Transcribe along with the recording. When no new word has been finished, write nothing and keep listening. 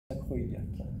Sacro Iliac.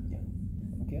 Yeah.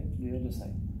 Okay, the other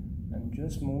side. And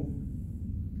just move.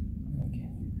 Okay.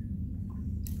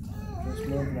 Just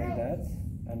move like that.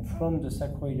 And from the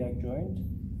Sacro Iliac Joint,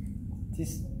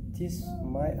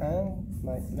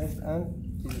 my left hand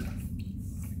is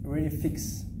really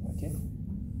fixed. Okay.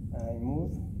 And I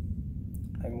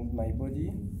move my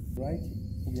body, right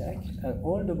iliac, and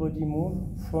all the body move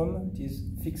from this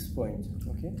fixed point.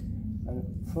 Okay. And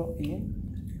for here,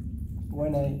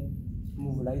 when I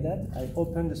move like that, I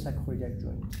open the Sacro Iliac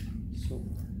Joint. So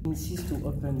insist to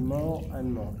open more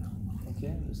and more.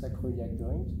 Okay, the Sacro Iliac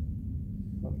Joint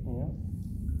from here.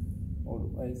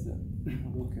 Always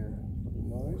look for the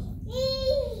noise.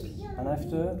 And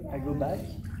after I go back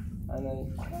and I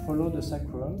follow the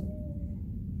sacrum.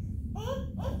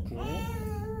 Okay,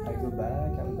 I go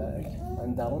back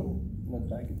and down, not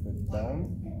back but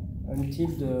down, until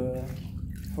the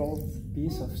fourth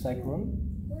piece of sacrum.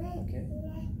 Okay.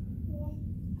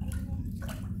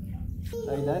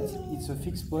 Like that, it's a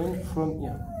fixed point from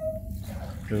here.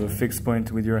 You have a fixed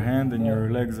point with your hand and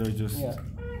your legs are just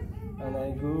and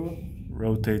I go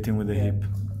rotating with the hip.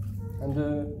 And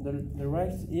the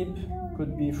right hip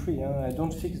could be free. Huh? I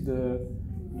don't fix the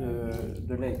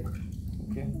leg.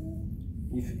 Okay.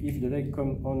 If the leg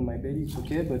come on my belly, it's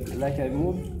okay. But like I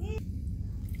move.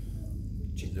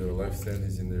 Your left hand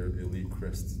is in the elite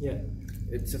crest. Yeah,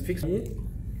 it's a fixed hip.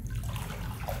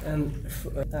 And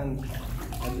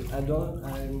I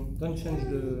don't change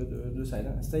the side.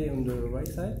 I stay on the right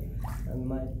side, and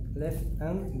my left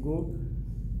hand go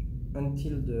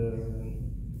until the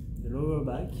lower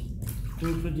back,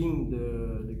 including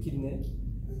the kidney.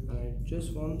 I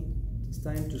just want it's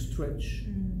time to stretch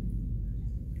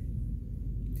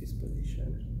this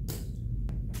position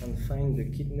and find the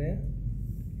kidney,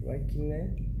 right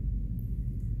kidney,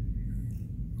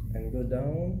 and go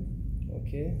down.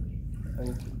 Okay.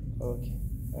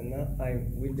 And now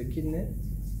I'm with the kidney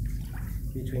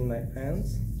between my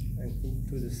hands and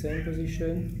into the same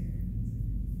position.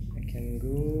 I can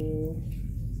go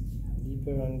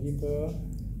deeper and deeper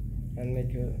and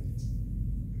make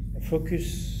a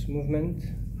focus movement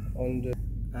on the.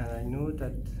 And I know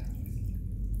that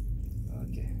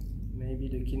maybe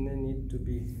the kidney need to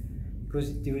be,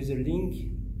 because there is a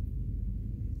link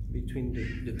between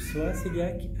the psoas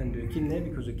iliac and the kidney,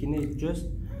 because the kidney is just